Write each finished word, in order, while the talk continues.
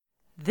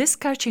This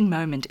coaching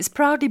moment is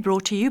proudly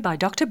brought to you by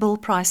Dr. Bill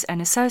Price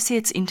and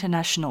Associates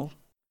International.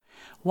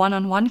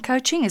 One-on-one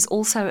coaching is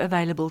also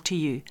available to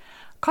you.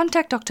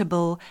 Contact Dr.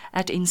 Bill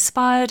at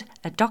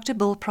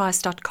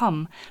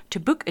inspired@drbillprice.com to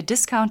book a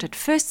discounted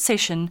first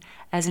session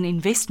as an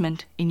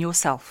investment in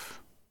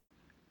yourself.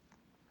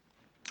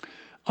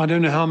 I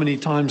don't know how many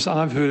times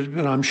I've heard,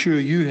 but I'm sure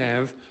you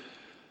have.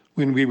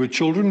 When we were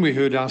children, we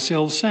heard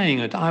ourselves saying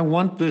it. I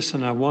want this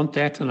and I want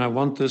that and I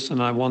want this and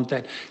I want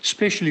that,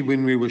 especially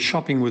when we were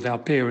shopping with our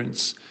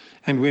parents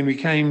and when we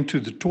came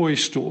to the toy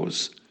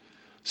stores.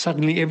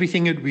 Suddenly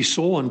everything that we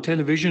saw on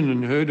television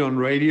and heard on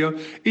radio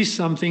is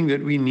something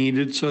that we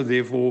needed, so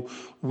therefore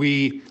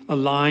we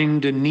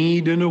aligned a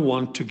need and a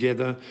want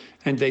together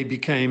and they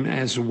became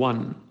as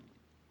one.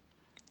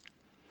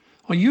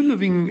 Are you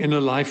living in a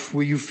life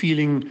where you're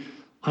feeling,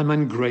 I'm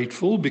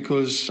ungrateful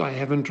because I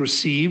haven't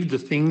received the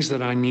things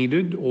that I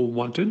needed or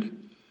wanted?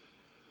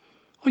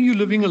 Are you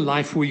living a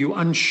life where you're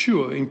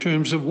unsure in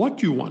terms of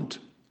what you want?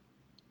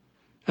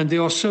 And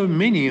there are so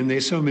many and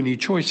there's so many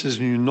choices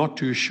and you're not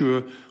too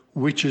sure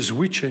which is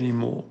which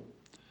anymore.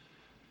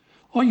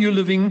 Are you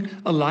living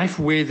a life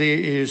where there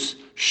is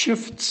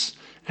shifts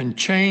and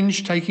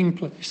change taking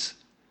place,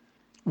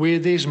 where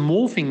there's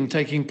morphing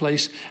taking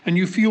place and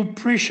you feel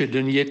pressured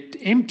and yet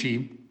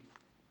empty,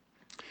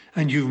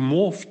 and you've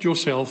morphed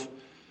yourself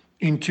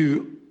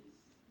into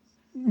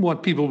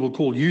what people will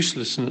call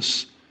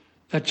uselessness?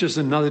 That's just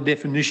another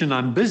definition.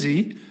 I'm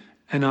busy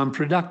and I'm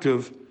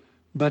productive,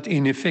 but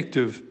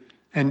ineffective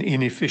and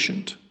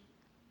inefficient.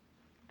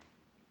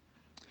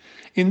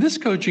 In this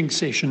coaching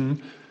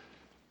session,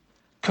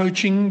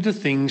 coaching the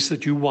things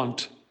that you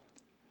want,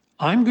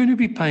 I'm going to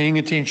be paying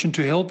attention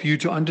to help you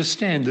to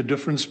understand the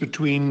difference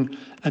between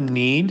a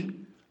need,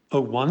 a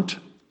want,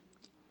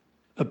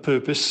 a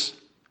purpose,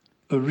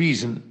 a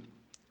reason.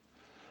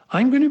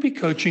 I'm going to be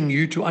coaching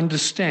you to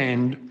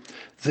understand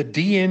the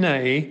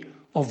DNA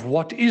of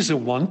what is a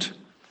want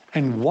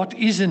and what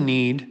is a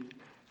need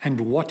and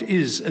what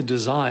is a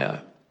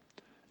desire.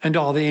 And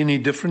are there any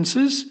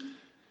differences?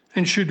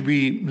 And should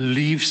we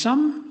leave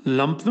some,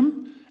 lump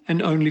them,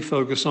 and only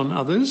focus on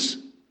others?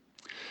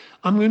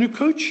 I'm going to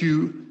coach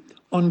you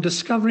on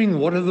discovering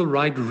what are the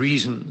right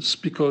reasons,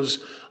 because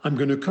I'm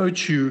going to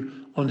coach you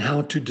on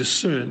how to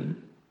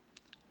discern.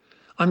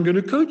 I'm going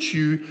to coach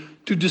you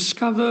to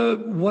discover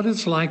what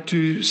it's like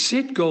to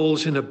set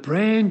goals in a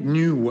brand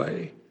new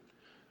way.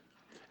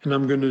 And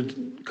I'm going to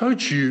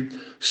coach you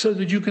so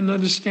that you can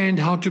understand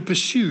how to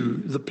pursue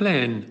the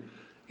plan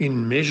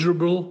in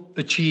measurable,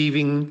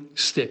 achieving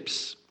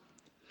steps.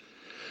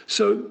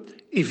 So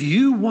if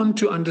you want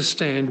to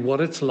understand what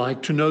it's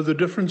like to know the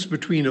difference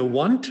between a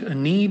want, a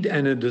need,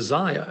 and a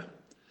desire,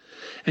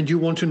 and you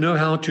want to know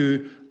how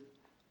to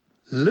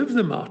live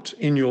them out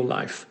in your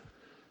life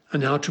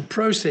and how to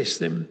process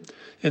them,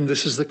 and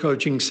this is the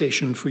coaching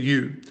session for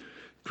you.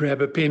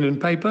 Grab a pen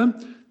and paper.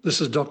 This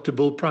is Dr.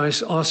 Bill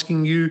Price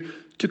asking you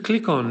to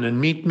click on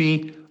and meet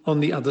me on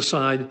the other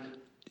side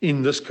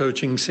in this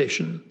coaching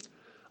session.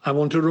 I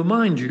want to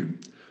remind you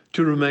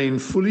to remain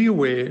fully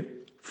aware,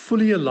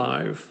 fully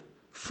alive,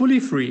 fully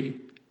free,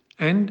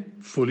 and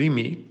fully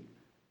me.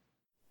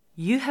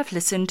 You have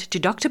listened to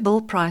Dr.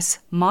 Bill Price,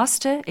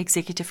 Master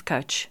Executive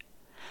Coach.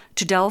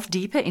 To delve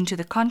deeper into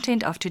the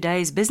content of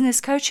today's business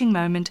coaching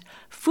moment,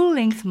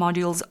 full-length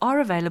modules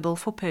are available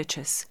for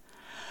purchase.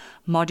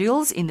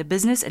 Modules in the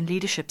Business and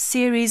Leadership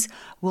series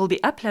will be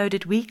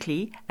uploaded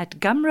weekly at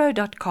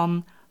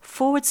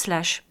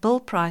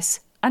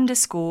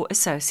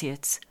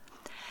gumroad.com/BillPrice_associates.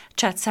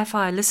 Chat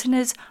Sapphire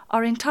listeners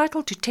are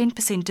entitled to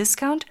 10%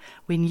 discount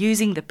when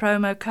using the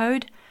promo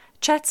code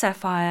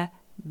ChatSapphire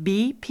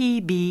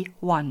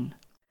BPB1.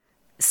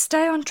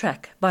 Stay on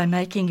track by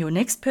making your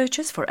next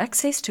purchase for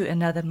access to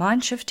another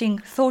mind-shifting,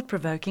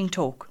 thought-provoking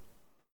talk.